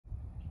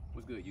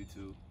What's good,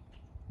 YouTube?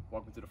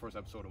 Welcome to the first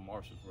episode of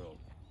Marshall's World.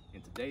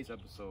 In today's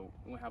episode,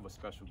 we're gonna have a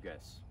special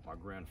guest, my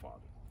grandfather.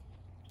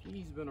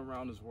 He's been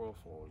around this world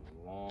for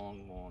a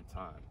long, long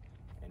time.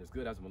 And it's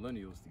good as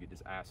millennials to get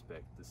this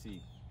aspect to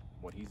see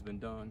what he's been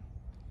done,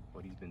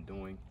 what he's been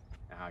doing,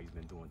 and how he's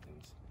been doing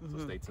things.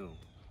 So stay tuned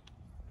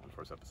on the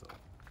first episode.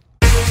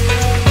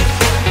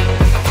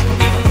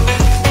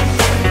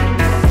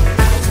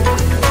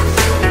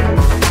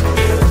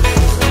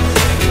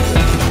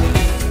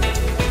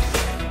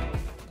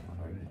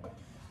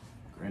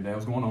 Granddad,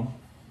 what's going on?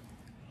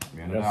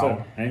 Yes,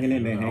 sir. Hanging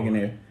in there, hanging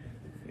there.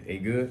 Hey,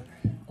 good?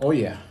 Oh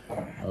yeah,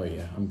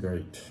 I'm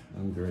great.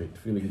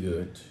 Feeling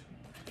good.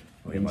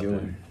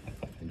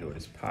 Enjoy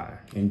this pie.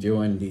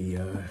 Enjoying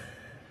the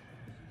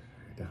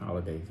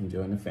holidays.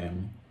 Enjoying the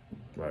family.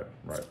 Right.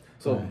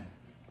 So,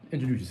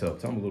 introduce yourself.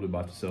 Tell me a little bit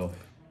about yourself.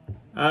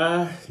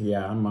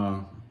 Yeah,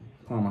 I'm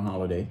Palmer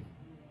Holiday,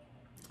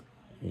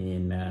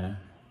 and I've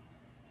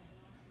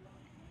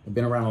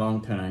been around a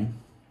long time.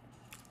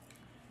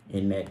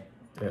 In that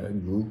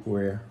group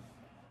where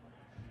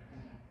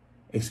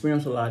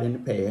experienced a lot in the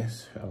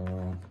past,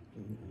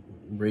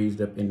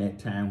 raised up in that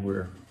time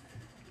where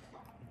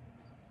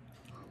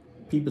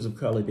peoples of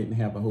color didn't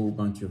have a whole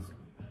bunch of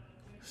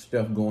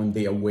stuff going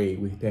their way.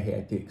 They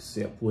had to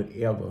accept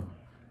whatever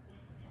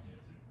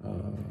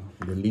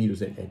the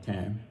leaders at that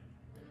time,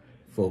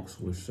 folks,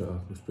 was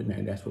putting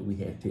out. That's what we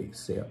had to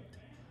accept.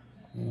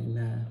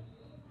 And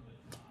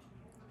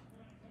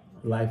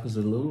life was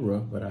a little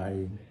rough, but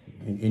I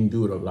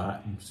endured a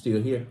lot. I'm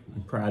still here.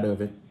 I'm proud of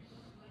it.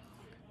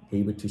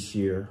 Able to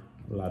share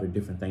a lot of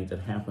different things that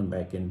happened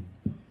back in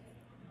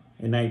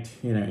the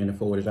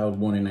 40s. I was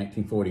born in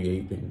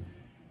 1948, and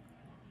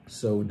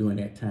so during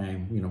that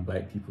time,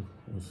 black people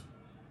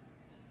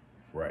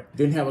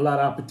didn't have a lot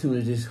of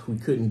opportunities. We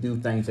couldn't do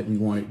things that we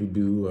wanted to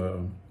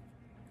do.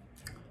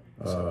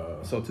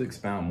 So to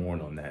expound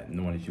more on that,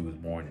 knowing that you was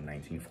born in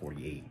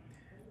 1948,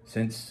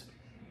 since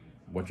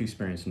what you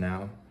experience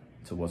now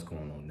to what's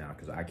going on now,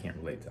 because I can't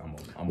relate to. I'm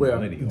a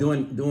millennial.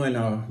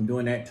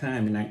 During that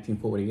time in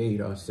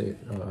 1948, I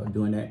said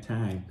during that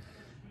time,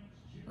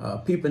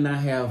 people now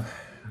have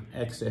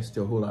access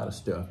to a whole lot of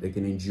stuff. They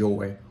can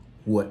enjoy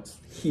what's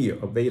here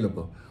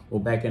available. Well,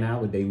 back in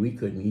our day, we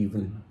couldn't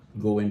even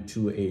go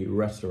into a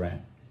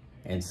restaurant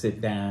and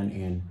sit down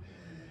and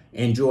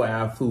enjoy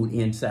our food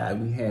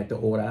inside. We had to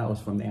order ours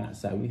from the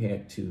outside. We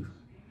had to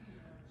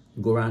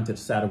go around to the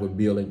side of a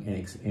building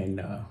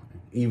and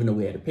even though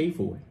we had to pay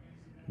for it.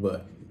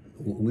 But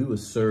we were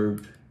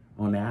served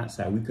on the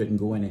outside. We couldn't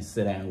go in and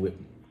sit down with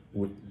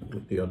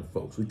the other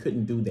folks. We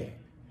couldn't do that.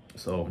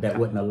 So that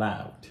wasn't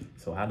allowed.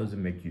 So how does it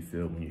make you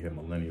feel when you hear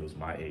millennials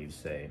my age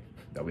say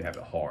that we have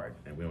it hard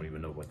and we don't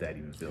even know what that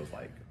even feels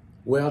like?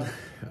 Well,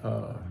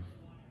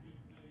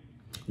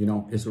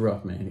 it's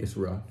rough, man. It's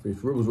rough.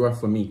 It was rough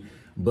for me,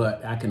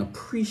 but I can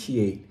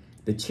appreciate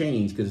the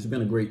change because it's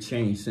been a great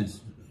change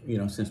since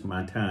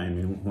my time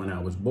and when I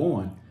was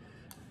born.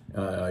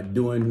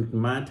 During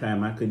my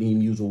time, I couldn't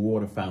even use a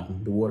water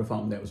fountain. The water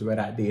fountain that was right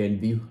out there in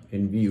view,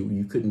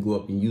 you couldn't go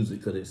up and use it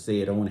because it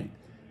said on it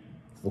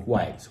for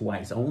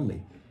whites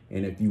only.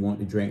 And if you want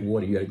to drink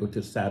water, you had to go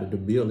to the side of the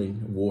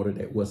building, water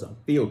that wasn't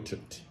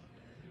filtered.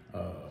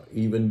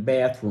 Even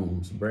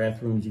bathrooms,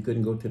 you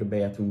couldn't go to the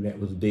bathroom that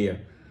was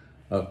there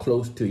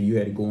close to you. You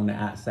had to go on the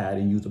outside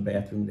and use a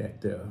bathroom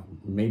that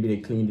maybe they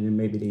cleaned it and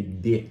maybe they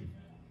didn't.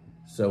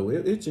 So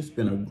it's just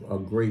been a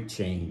great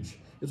change.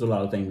 There's a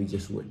lot of things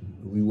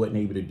we wasn't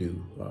able to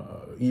do.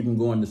 Even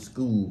going to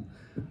school,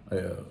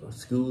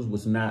 schools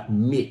was not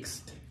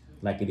mixed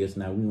like it is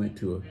now. We went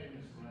to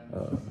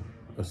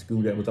a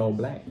school that was all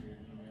black.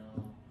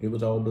 It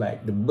was all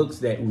black. The books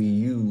that we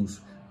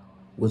used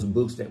was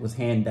books that was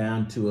handed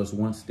down to us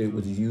once they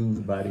was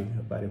used by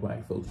the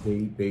white folks.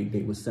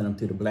 They would send them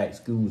to the black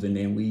schools, and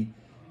then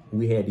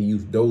we had to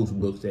use those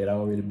books that had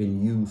already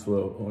been used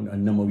for a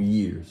number of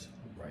years.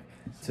 Right.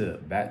 To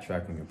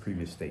backtrack on your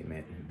previous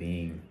statement,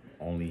 being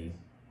only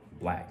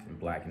black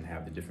and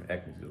have the different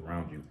ethnicities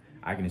around you.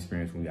 I can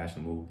experience when we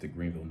actually moved to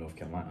Greenville, North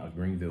Carolina,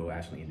 Greenville,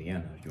 actually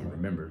Indiana, if you don't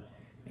remember,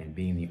 and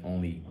being the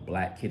only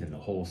black kid in the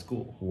whole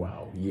school.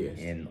 Wow, yes.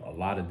 And a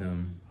lot of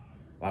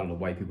the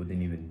white people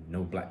didn't even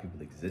know black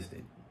people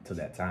existed to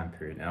that time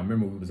period. And I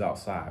remember we was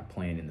outside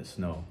playing in the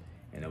snow,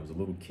 and there was a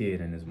little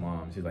kid and his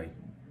mom. She's like,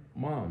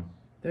 "Mom,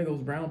 there goes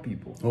brown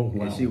people." Oh,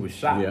 wow. And she was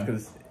shocked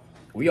because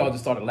we all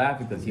just started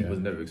laughing because he was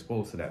never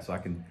exposed to that. So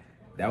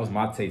that was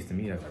my taste to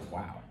me. I was like,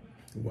 wow.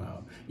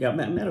 Wow. Yeah,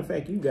 matter of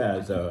fact, you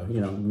guys,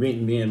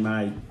 me and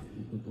my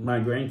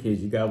grandkids,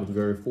 you guys was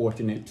very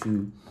fortunate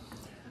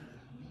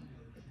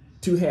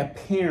to have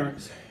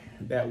parents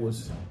that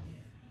was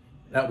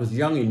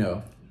young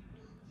enough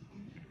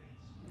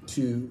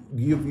to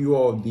give you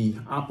all the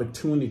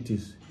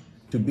opportunities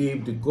to be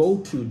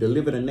able to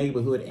live in a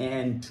neighborhood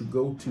and to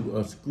go to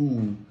a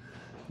school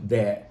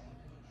that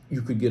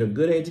you could get a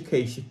good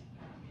education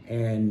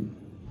and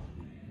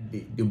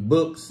the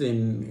books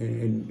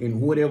and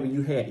whatever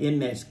you had in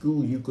that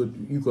school, you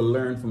could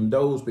learn from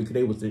those because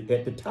they was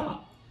at the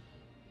top.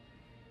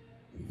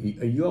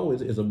 you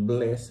always is a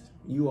blessed.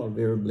 You are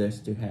very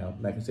blessed to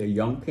have, like I said,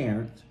 young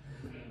parents,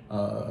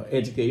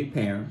 educated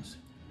parents,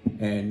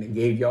 and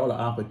gave y'all the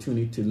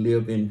opportunity to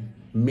live in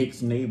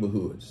mixed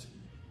neighborhoods.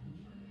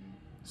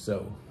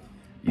 So,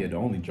 yeah, the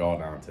only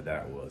drawdown to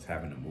that was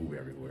having to move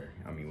everywhere.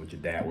 I mean, with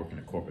your dad working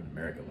in corporate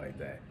America like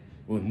that,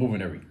 we was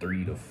moving every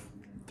 3 to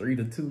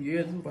 2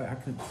 years. It was like I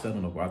couldn't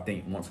settle nowhere. I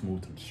think once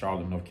moved to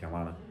Charlotte, North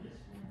Carolina,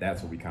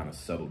 that's where we kind of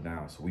settled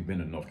down. So we've been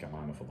in North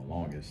Carolina for the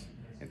longest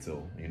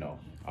until, you know,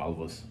 all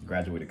of us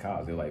graduated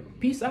college. They're like,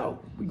 peace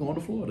out, we going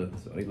to Florida.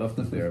 So they left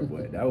us there.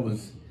 But that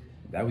was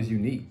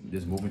unique,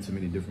 just moving to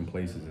many different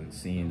places and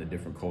seeing the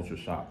different culture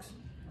shocks.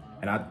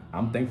 And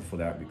I'm thankful for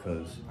that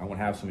because I won't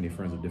have so many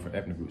friends of different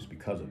ethnic groups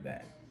because of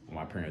that.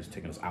 My parents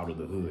taking us out of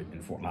the hood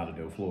in Fort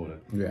Lauderdale, Florida.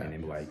 Yeah. And they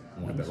be like, I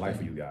want a better life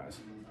for you guys.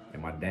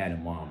 And my dad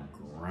and mom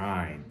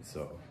grind.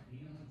 So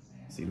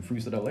see the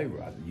fruits of their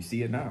labor. You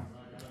see it now.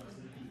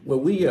 Well,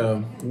 we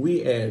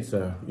as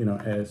you know,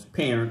 as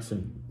parents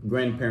and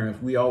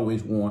grandparents, we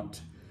always want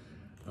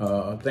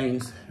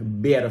things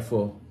better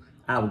for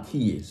our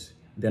kids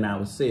than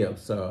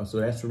ourselves. So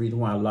that's the reason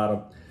why a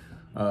lot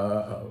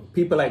of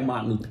people like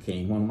Martin Luther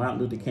King. When Martin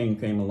Luther King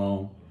came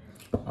along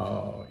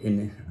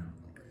in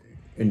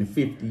the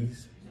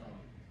 50s,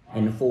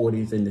 in the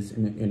 40s,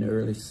 in the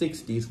early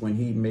 60s, when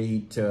he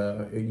made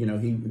you know,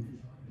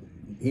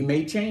 he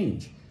made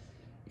change.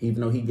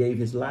 Even though he gave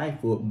his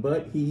life for it,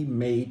 but he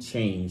made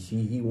change.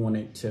 He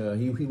wanted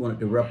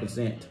to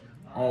represent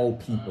all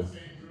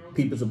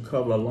peoples of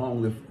color,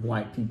 along with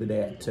white people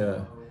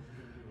that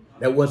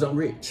wasn't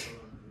rich,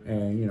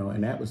 and you know,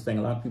 and that was the thing.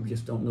 A lot of people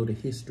just don't know the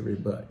history.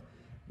 But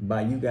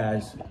by you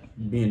guys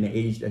being the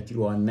age that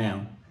you are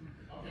now,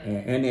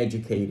 and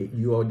educated,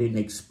 you all didn't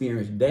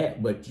experience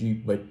that. But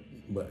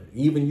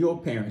even your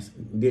parents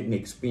didn't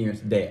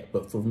experience that.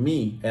 But for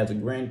me, as a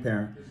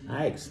grandparent,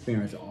 I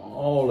experienced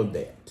all of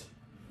that.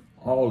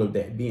 All of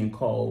that, being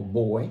called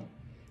boy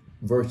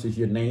versus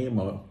your name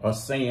or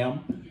Sam.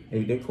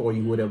 They call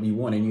you whatever you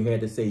want, and you had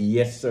to say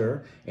yes,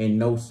 sir, and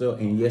no, sir,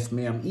 and yes,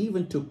 ma'am,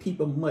 even to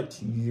people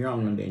much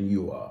younger than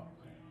you are.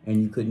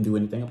 And you couldn't do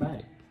anything about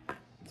it.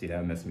 See,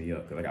 that messed me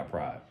up because I got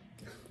pride.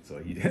 So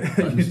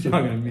he's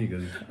younger than me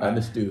because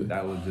Understood.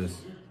 That was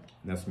just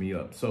messed me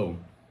up. So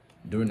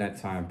during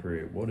that time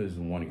period, what is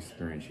one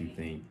experience you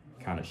think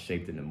kind of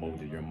shaped and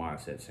molded your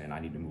mindset saying, I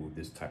need to move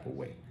this type of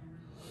way?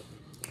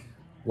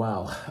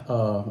 Wow.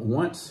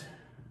 Once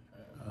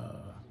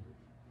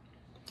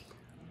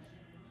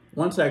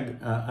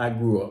I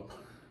grew up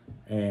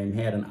and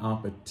had an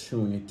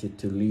opportunity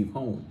to leave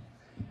home,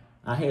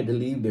 I had to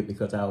leave there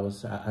because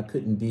I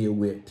couldn't deal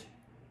with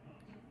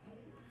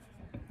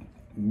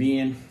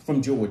being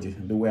from Georgia,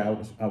 the way I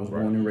was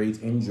born and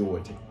raised in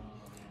Georgia.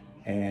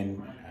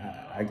 And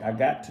I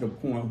got to the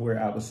point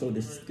where I was so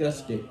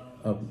disgusted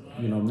of,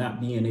 you know, not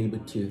being able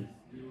to.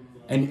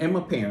 And my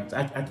parents,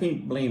 I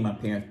can't blame my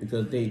parents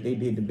because they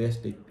did the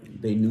best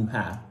they knew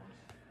how.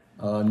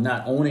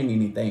 Not owning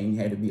anything,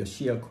 had to be a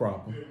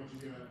sharecropper.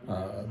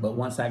 But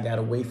once I got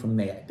away from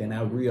that, then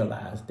I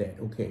realized that,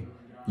 okay,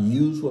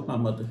 use what my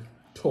mother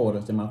taught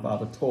us and my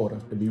father taught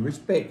us, to be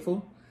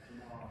respectful,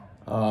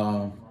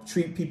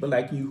 treat people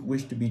like you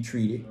wish to be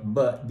treated.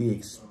 But the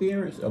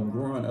experience of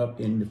growing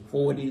up in the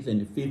 40s and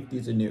the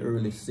 50s and the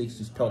early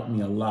 60s taught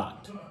me a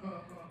lot.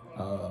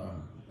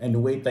 And the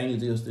way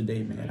things is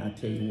today, man, I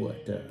tell you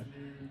what,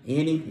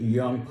 any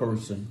young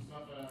person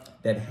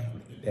that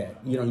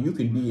you know, you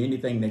can be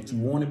anything that you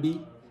want to be,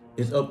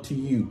 it's up to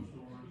you.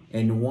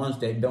 And the ones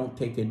that don't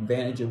take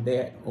advantage of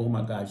that, oh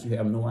my gosh, you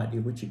have no idea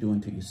what you're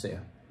doing to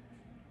yourself.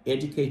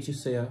 Educate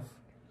yourself.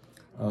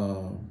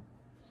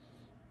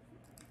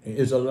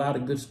 There's a lot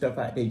of good stuff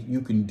out there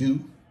you can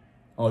do.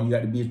 All you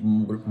got to be is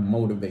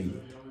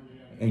motivated,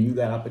 and you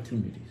got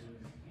opportunities.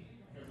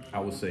 I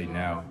would say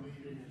now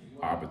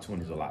our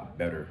opportunities are a lot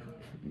better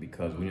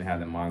because we didn't have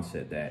the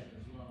mindset that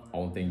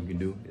only thing you can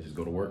do is just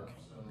go to work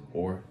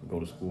or go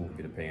to school,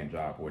 get a paying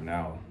job. Or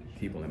now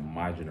people in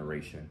my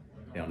generation,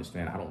 they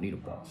understand I don't need a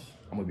boss.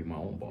 I'm gonna be my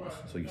own boss.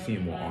 So you see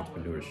more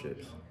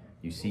entrepreneurships.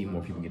 You see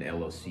more people get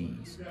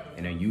LLCs,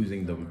 and they're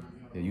using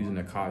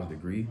their college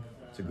degree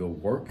to go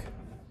work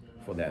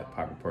for that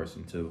type of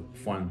person to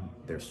fund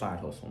their side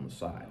hustle on the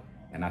side.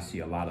 And I see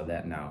a lot of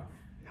that now.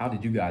 How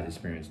did you guys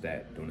experience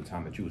that during the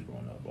time that you was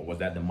growing up? Or was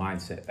that the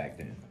mindset back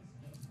then?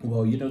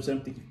 Well, you know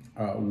something?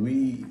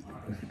 We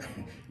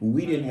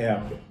didn't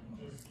have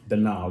the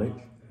knowledge.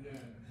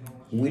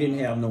 We didn't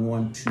have no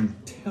one to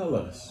tell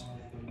us.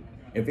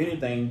 If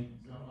anything,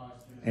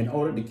 in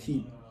order to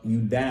keep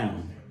you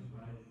down,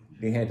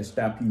 they had to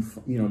stop you.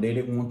 You know, they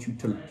didn't want you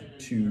to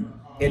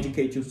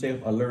educate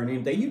yourself or learn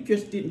anything. You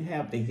just didn't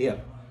have the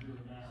help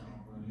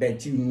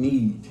that you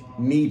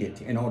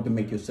needed in order to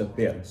make yourself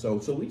better. So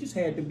we just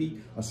had to be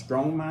a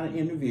strong-minded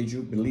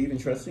individual, believe and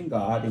trust in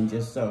God, and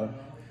just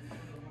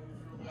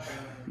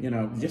you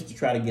know, just to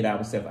try to get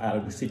ourselves out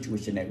of the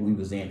situation that we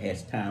was in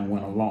as time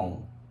went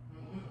along.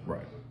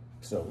 Right.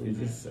 So it's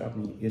just, I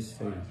mean, it's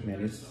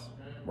man,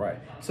 Right.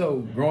 So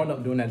growing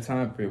up during that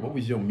time period, what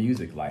was your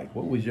music like?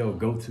 What was your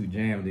go-to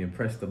jam to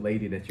impress the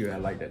lady that you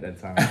had liked at that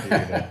time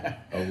period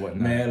or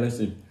whatnot? Man,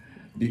 listen,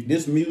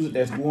 this music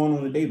that's going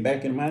on today,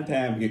 back in my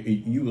time,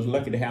 you was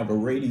lucky to have a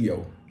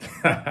radio.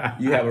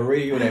 You have a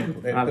radio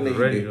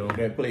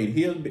that played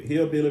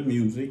hillbilly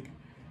music,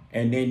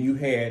 and then you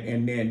had,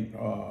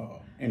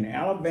 in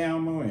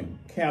Alabama and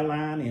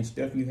Carolina and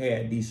stuff, you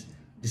had the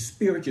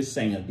spiritual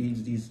singers,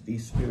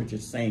 these spiritual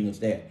singers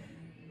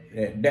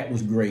that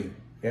was great.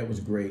 That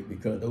was great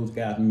because those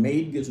guys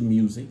made good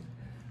music.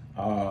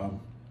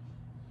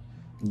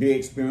 They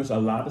experienced a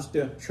lot of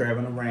stuff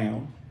traveling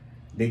around.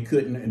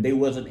 They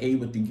wasn't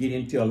able to get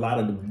into a lot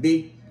of the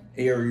big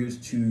areas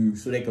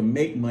so they could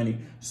make money.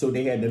 So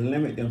they had to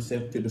limit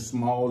themselves to the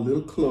small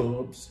little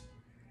clubs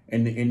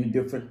in the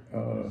different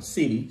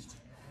cities.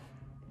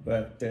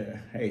 But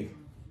hey.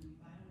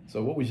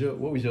 So what was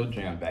your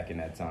jam back in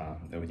that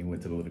time? When you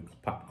went to the little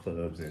pop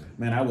clubs and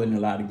man, I wasn't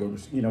allowed to go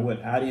to. You know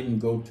what? I didn't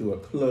go to a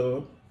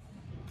club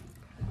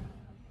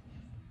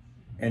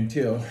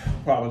until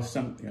probably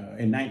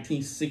in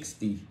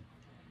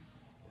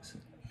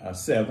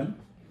 1967,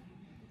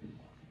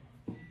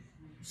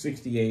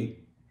 68.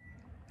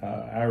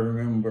 I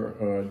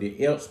remember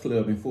the Elks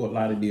Club in Fort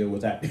Lauderdale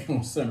was out there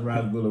on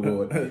Sunrise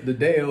Boulevard. The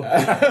Dale.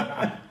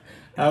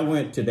 I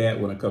went to that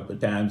one a couple of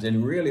times,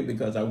 and really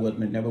because I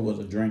never was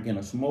a drinker and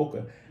a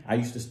smoker, I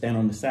used to stand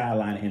on the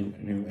sideline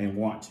and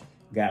watch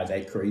guys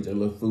act crazy, a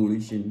little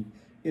foolish, and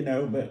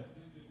but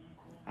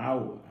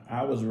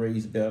I was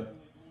raised up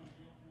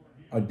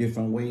a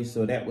different way,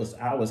 so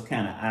I was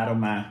kind of out of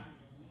my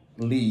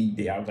league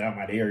there. I was out of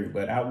my area,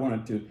 but I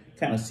wanted to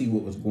kind of see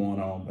what was going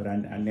on, but I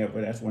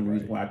never, that's one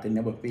reason why I could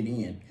never fit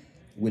in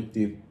with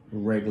the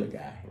regular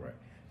guy. Right.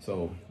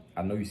 So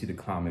I know you see the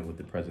comment with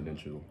the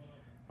presidential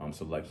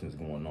selections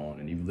going on,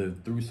 and you've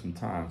lived through some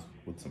times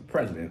with some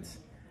presidents.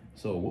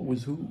 So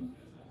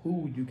who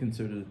would you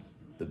consider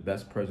the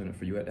best president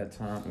for you at that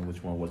time, and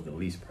which one was the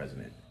least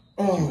president?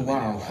 Oh,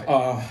 wow.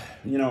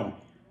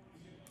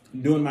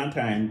 During my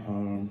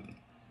time,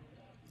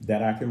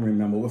 that I can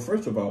remember. Well,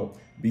 first of all,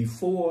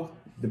 before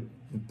the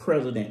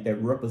president that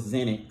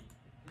represented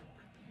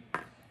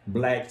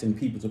blacks and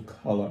peoples of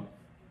color,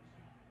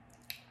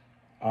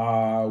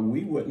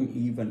 we weren't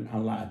even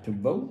allowed to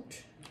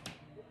vote.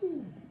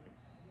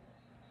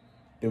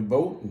 The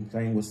voting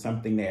thing was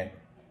something that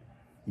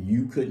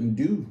you couldn't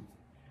do.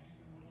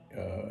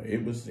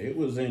 It was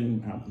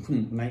in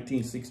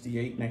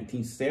 1968,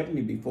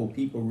 1970 before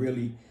people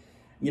really,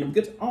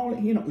 because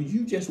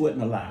you just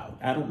wasn't allowed.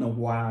 I don't know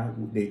why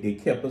they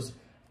kept us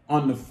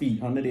under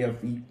their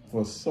feet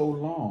for so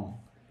long.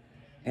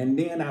 And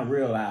then I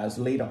realized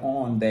later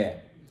on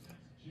that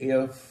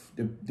if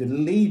the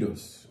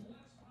leaders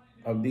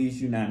of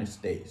these United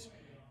States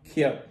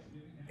kept,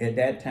 at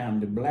that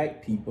time, the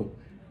black people,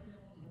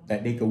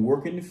 that they could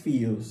work in the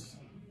fields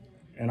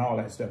and all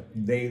that stuff,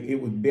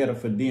 it was better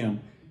for them,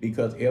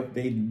 because if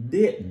they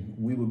didn't,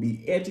 we would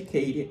be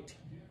educated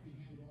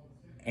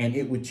and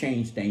it would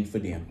change things for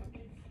them.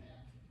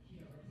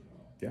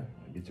 Yeah,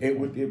 it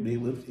would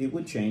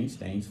change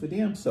things for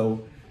them.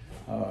 So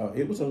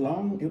it was a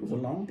long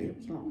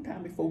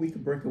time before we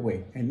could break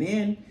away. And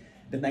then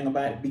the thing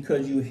about it,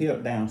 because you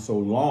held down so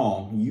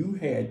long, you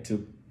had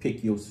to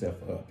pick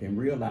yourself up and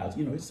realize,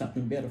 it's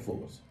something better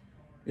for us.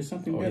 It's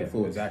something better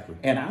for us. Exactly.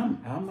 And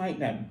I might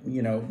not,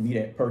 be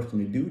that person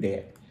to do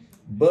that,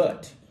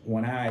 but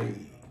when I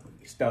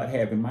start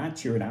having my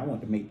children, I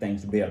want to make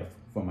things better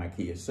for my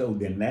kids. So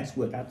then that's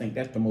what I think,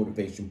 that's the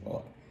motivation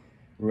part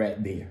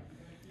right there,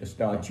 to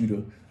start you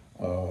to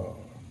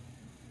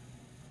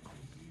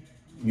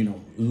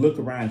look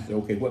around and say,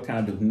 okay, what can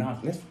I do?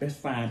 Now let's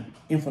find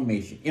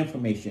information, and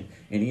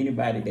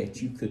anybody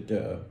that you could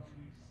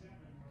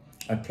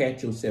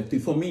attach yourself to.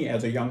 For me,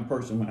 as a young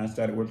person, when I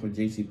started working with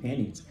J.C.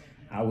 Penney's,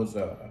 I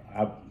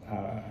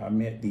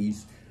met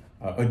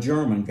a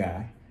German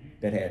guy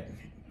that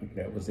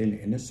was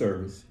in the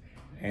service,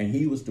 and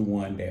he was the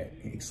one that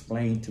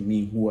explained to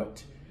me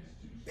what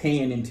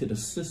paying into the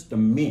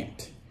system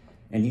meant.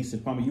 And he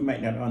said, Palmer, you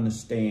might not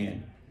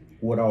understand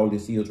what all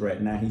this is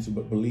right now. He said,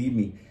 but believe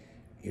me,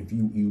 if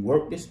you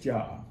work this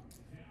job,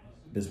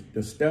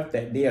 the stuff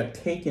that they are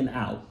taking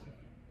out,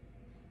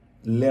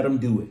 let them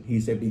do it. He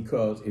said,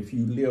 because if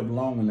you live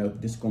long enough,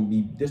 this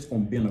gonna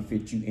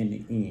benefit you in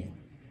the end.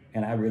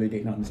 And I really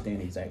didn't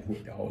understand exactly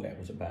what all that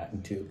was about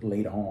until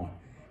later on,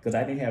 because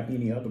I didn't have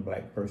any other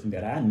black person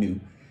that I knew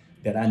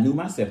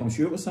myself. I'm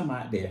sure it was some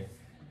out there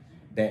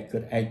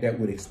that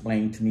would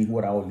explain to me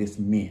what all this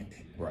meant.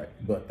 Right.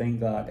 But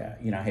thank God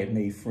that I had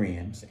made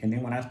friends. And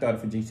then when I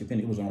started for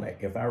JCPenney, it was on,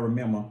 like, if I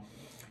remember,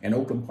 in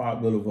Oakland Park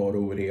Boulevard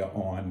over there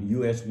on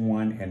US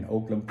 1 and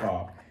Oakland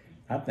Park,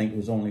 I think it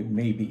was only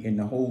maybe in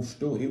the whole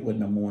store, it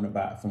wasn't no more than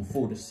about from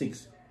 4 to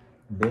 6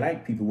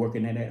 black people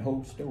working in that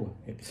whole store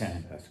at the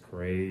time. That's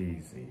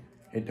crazy.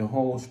 At the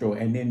whole store.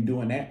 And then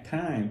during that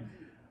time,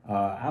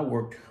 I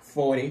worked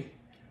 40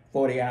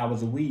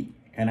 hours a week,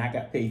 and I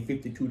got paid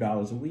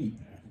 $52 a week.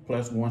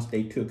 Plus, once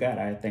they took out,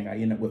 I think I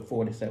ended up with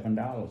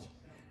 $47.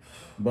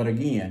 But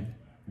again,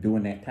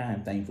 during that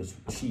time, things was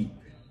cheap.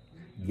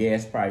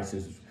 Gas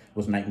prices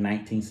was like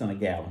 19 cents a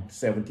gallon,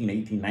 17,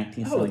 18,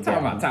 19 cents a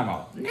gallon. Time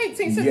out.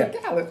 19 cents a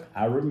gallon.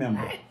 I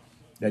remember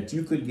that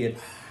you could get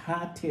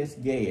high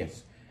test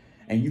gas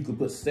and you could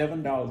put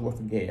 $7 worth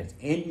of gas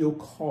in your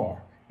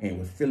car and it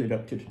would fill it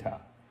up to the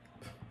top.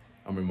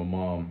 I remember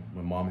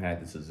when mom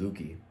had the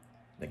Suzuki,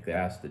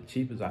 the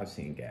cheapest I've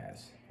seen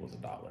gas was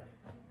 $1.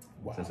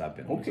 Wow. Since I've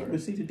been okay, but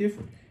see the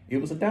difference.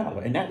 It was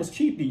 $1, and that was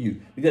cheap to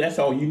you because that's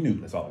all you knew.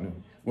 That's all I knew.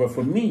 Well,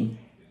 for me,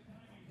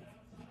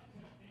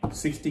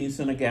 16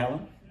 cents a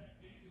gallon,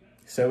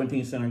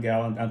 17 cents a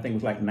gallon. I think it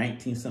was like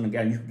 19 cents a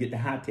gallon. You could get the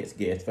high test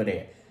gas for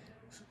that.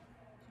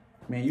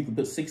 Man, you could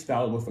put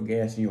 $6 worth of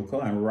gas in your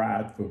car and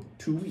ride for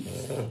 2 weeks.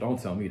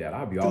 Don't tell me that.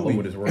 I'll be all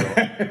over this world.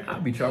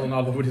 I'll be traveling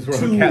all over this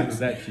world. Gas is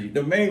that cheap.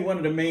 One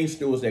of the main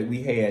stores that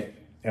we had,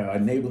 a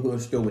neighborhood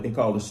store, what they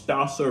call the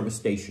Star Service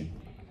Station.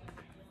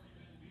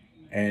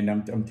 And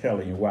I'm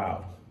telling you,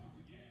 wow.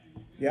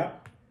 Yeah.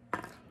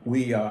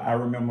 I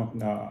remember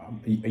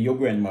your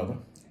grandmother,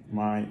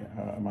 my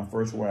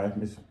first wife,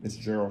 Miss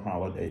Gerald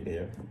Holiday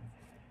there.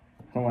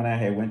 Her and I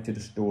had went to the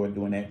store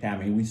during that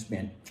time and we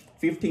spent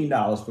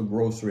 $15 for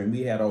grocery, and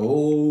we had a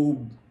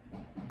whole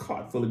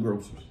cart full of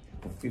groceries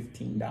for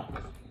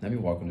 $15. Let me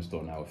walk in the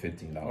store now with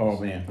 $15. Oh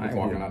man, I ain't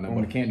walking out nothing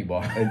but a candy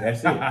bar. That's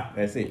it.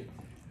 That's it.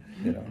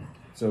 You know.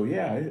 So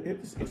yeah,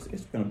 it's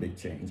been a big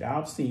change.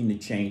 I've seen the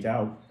change.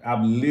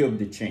 I've lived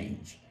the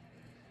change,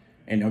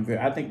 and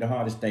I think the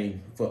hardest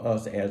thing for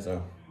us as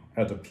a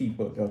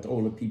people, as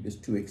older people, is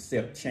to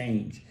accept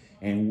change,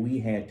 and we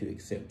had to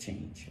accept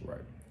change.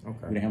 Right.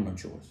 Okay. We didn't have no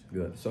choice.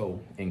 Good.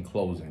 So in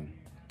closing,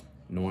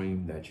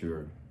 knowing that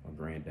you're a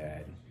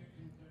granddad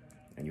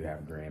and you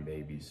have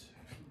grandbabies,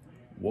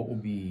 what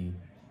would be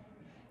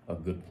a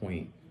good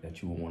point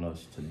that you would want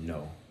us to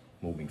know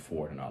moving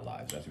forward in our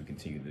lives as we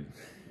continue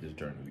this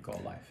journey we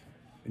call life?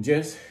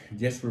 Just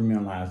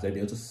realize that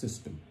there's a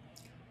system,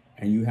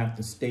 and you have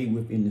to stay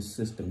within the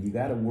system. You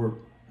got to work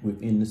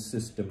within the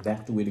system.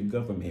 That's the way the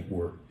government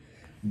works.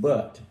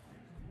 But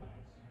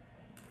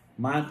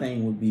my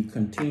thing would be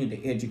continue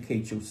to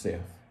educate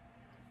yourself,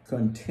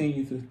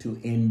 continue to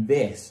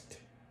invest,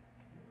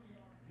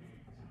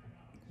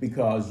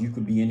 because you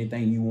could be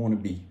anything you want to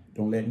be.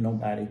 Don't let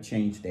nobody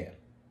change that.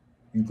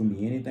 You can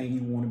be anything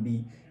you want to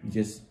be. You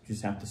just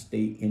have to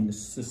stay in the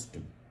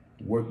system,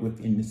 work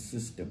within the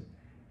system,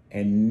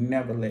 and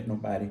never let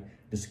nobody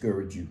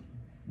discourage you,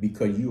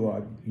 because you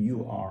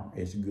are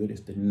as good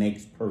as the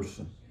next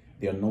person.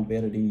 They're no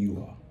better than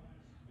you are.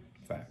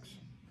 Facts.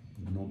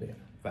 No better.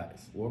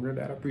 Facts. Well,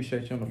 Granddad, I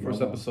appreciate you on the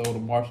first episode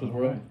of Marshall's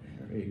World.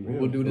 Hey,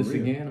 we'll do this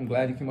again. I'm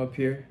glad you came up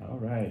here. All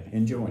right.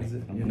 Enjoying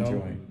it. I'm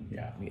enjoying it.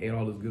 Yeah. We ate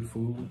all this good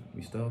food,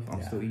 stuff.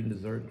 I'm still eating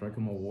dessert,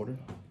 drinking more water.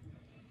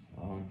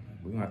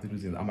 We're going to have to do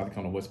this. I'm about to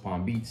come to West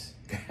Palm Beach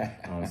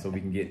so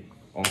we can get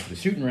onto the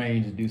shooting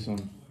range and do some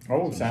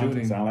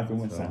shooting. Sound like it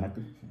went.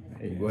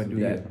 Hey, go ahead and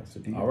do that.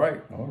 All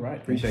right. All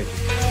right. Appreciate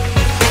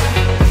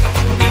you.